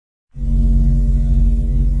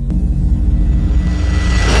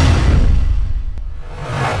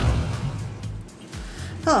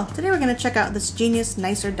going to check out this Genius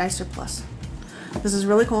Nicer Dicer Plus. This is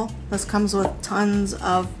really cool. This comes with tons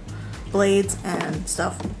of blades and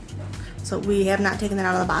stuff. So we have not taken it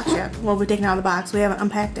out of the box yet. Well, we've taken it out of the box. We haven't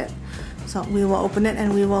unpacked it. So we will open it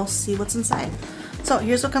and we will see what's inside. So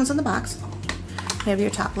here's what comes in the box. You have your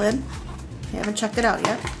top lid. You haven't checked it out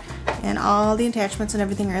yet. And all the attachments and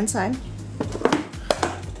everything are inside.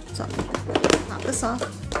 So pop this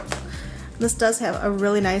off. This does have a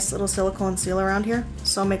really nice little silicone seal around here.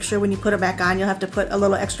 So make sure when you put it back on, you'll have to put a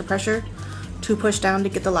little extra pressure to push down to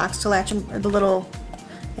get the locks to latch in, or the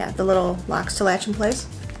little locks to latch in place.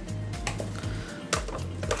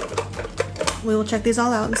 We will check these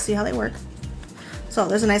all out and see how they work. So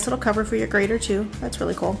there's a nice little cover for your grater too. That's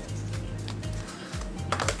really cool.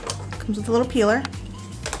 Comes with a little peeler,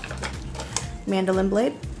 mandolin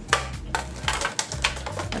blade,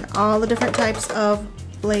 and all the different types of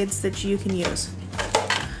blades that you can use.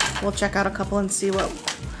 We'll check out a couple and see what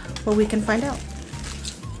we can find out.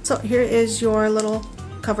 So here is your little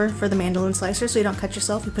cover for the mandolin slicer so you don't cut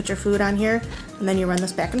yourself. You put your food on here and then you run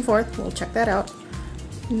this back and forth. We'll check that out.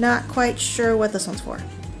 Not quite sure what this one's for,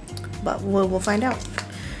 but we'll find out.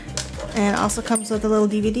 And it also comes with a little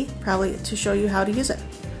DVD, probably to show you how to use it.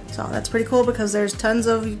 So that's pretty cool because there's tons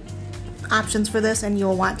of options for this and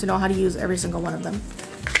you'll want to know how to use every single one of them.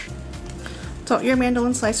 So your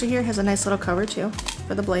mandolin slicer here has a nice little cover too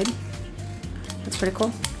for the blade. That's pretty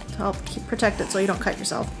cool to help protect it so you don't cut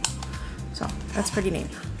yourself. So that's pretty neat.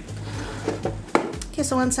 Okay,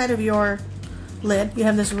 so inside of your lid you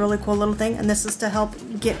have this really cool little thing, and this is to help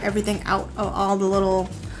get everything out of all the little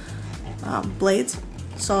blades.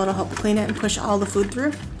 So it'll help clean it and push all the food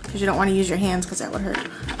through, because you don't want to use your hands because that would hurt.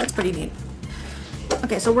 That's pretty neat.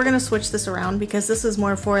 Okay, so we're going to switch this around because this is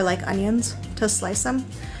more for like onions to slice them,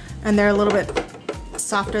 and they're a little bit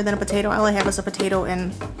softer than a potato. All I have is a potato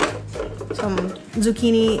and some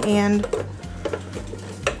zucchini, and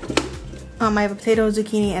I have a potato,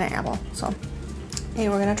 zucchini, and an apple. So hey,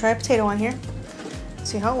 we're going to try a potato on here,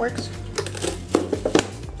 see how it works.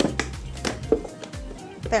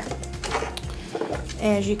 There.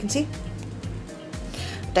 As you can see,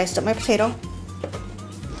 diced up my potato.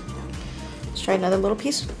 Let's try another little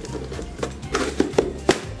piece.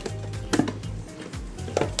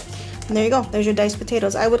 And there you go, there's your diced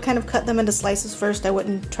potatoes. I would kind of cut them into slices first. I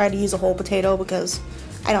wouldn't try to use a whole potato because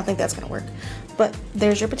I don't think that's going to work. But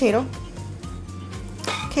there's your potato.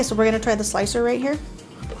 Okay, so we're going to try the slicer right here.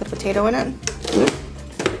 Put a potato in it.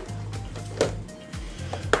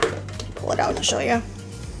 Pull it out and show you.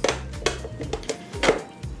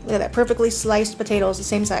 Look at that, perfectly sliced potatoes, the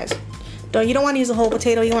same size. You don't want to use a whole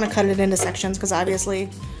potato, you want to cut it into sections because obviously,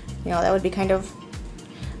 you know, that would be kind of,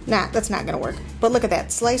 that's not going to work. But look at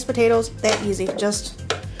that, sliced potatoes, that easy, just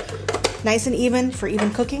nice and even for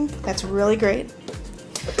even cooking. That's really great.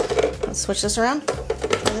 Let's switch this around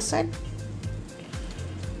to this side.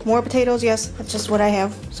 More potatoes, yes, that's just what I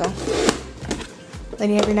have. So then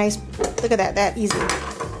you have your nice, look at that, that easy.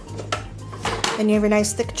 Then you have your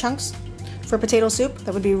nice thick chunks for potato soup.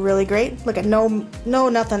 That would be really great. Look at no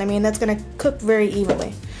nothing. I mean, that's gonna cook very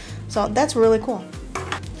evenly. So that's really cool.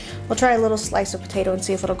 We'll try a little slice of potato and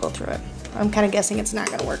see if it'll go through it. I'm kind of guessing it's not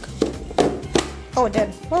gonna work. Oh, it did.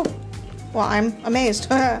 Whoa. Well, I'm amazed.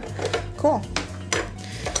 Cool.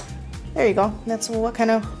 There you go. That's what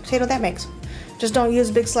kind of potato that makes. Just don't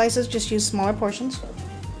use big slices, just use smaller portions.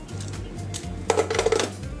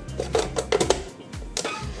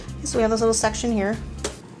 So we have this little section here.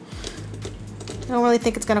 I don't really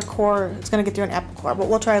think it's gonna get through an apple core, but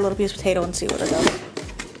we'll try a little piece of potato and see what it does.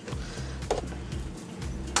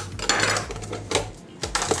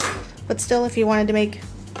 But still, if you wanted to make,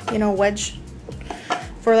 you know, wedge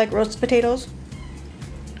for like roasted potatoes,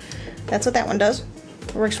 that's what that one does.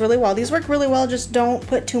 It works really well. These work really well, just don't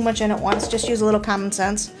put too much in at once. Just use a little common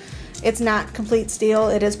sense. It's not complete steel,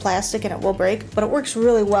 it is plastic and it will break, but it works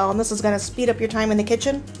really well, and this is gonna speed up your time in the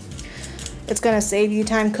kitchen. It's going to save you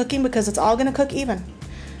time cooking because it's all going to cook even.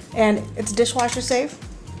 And it's dishwasher safe.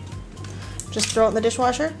 Just throw it in the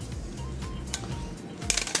dishwasher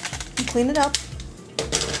and clean it up.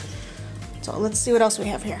 So let's see what else we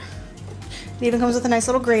have here. It even comes with a nice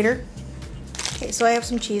little grater. Okay, so I have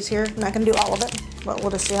some cheese here. I'm not going to do all of it, but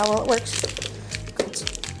we'll just see how well it works.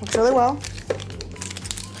 It works really well.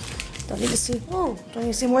 Don't need to see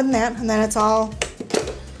more than that. And then it's all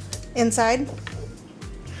inside.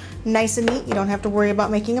 Nice and neat. You don't have to worry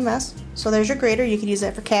about making a mess. So there's your grater. You could use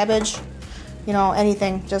that for cabbage, you know,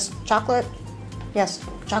 anything. Just chocolate. Yes,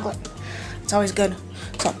 chocolate. It's always good.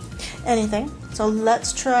 So anything. So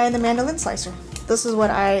let's try the mandolin slicer. This is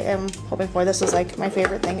what I am hoping for. This is like my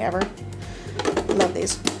favorite thing ever. Love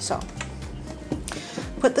these. So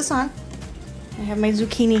put this on. I have my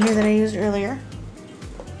zucchini here that I used earlier.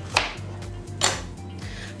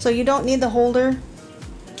 So you don't need the holder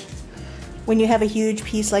when you have a huge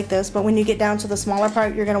piece like this, but when you get down to the smaller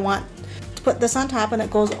part, you're going to want to put this on top, and it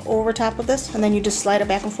goes over top of this, and then you just slide it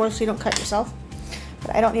back and forth so you don't cut yourself.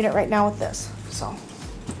 But I don't need it right now with this, so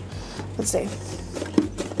let's see.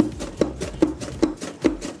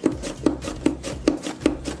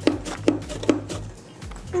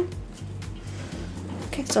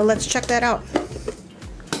 Okay, so let's check that out.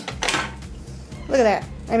 Look at that.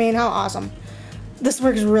 I mean, how awesome. This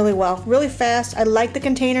works really well, really fast. I like the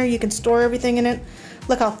container. You can store everything in it.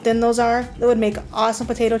 Look how thin those are. That would make awesome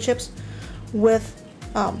potato chips with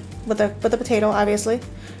the potato, obviously.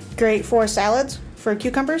 Great for salads, for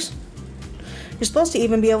cucumbers. You're supposed to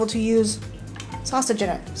even be able to use sausage in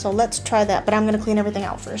it. So let's try that, but I'm gonna clean everything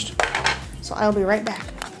out first. So I'll be right back.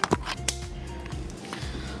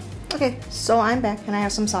 Okay, so I'm back and I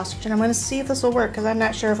have some sausage, and I'm gonna see if this will work because I'm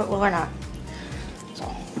not sure if it will or not. So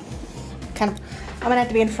I'm gonna have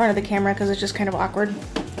to be in front of the camera because it's just kind of awkward.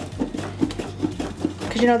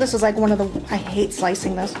 Because you know, this is like one of the, I hate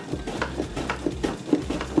slicing this.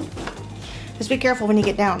 Just be careful when you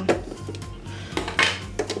get down.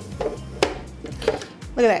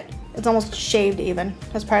 Look at that. It's almost shaved even.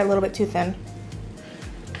 That's probably a little bit too thin.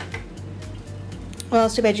 Well,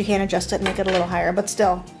 it's too bad you can't adjust it and make it a little higher, but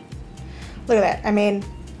still. Look at that. I mean,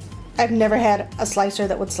 I've never had a slicer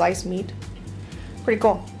that would slice meat. Pretty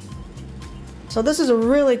cool. So this is a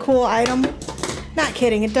really cool item. Not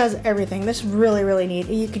kidding, it does everything. This is really, really neat.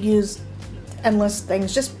 You could use endless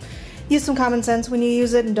things. Just use some common sense when you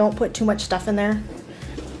use it and don't put too much stuff in there.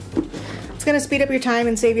 It's gonna speed up your time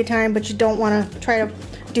and save you time, but you don't wanna try to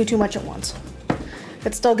do too much at once.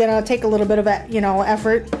 It's still gonna take a little bit of,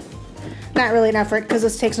 effort. Not really an effort, because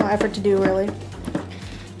this takes no effort to do, really.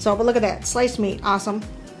 So, but look at that, sliced meat, awesome.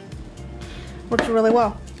 Works really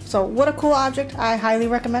well. So, what a cool object. I highly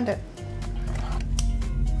recommend it.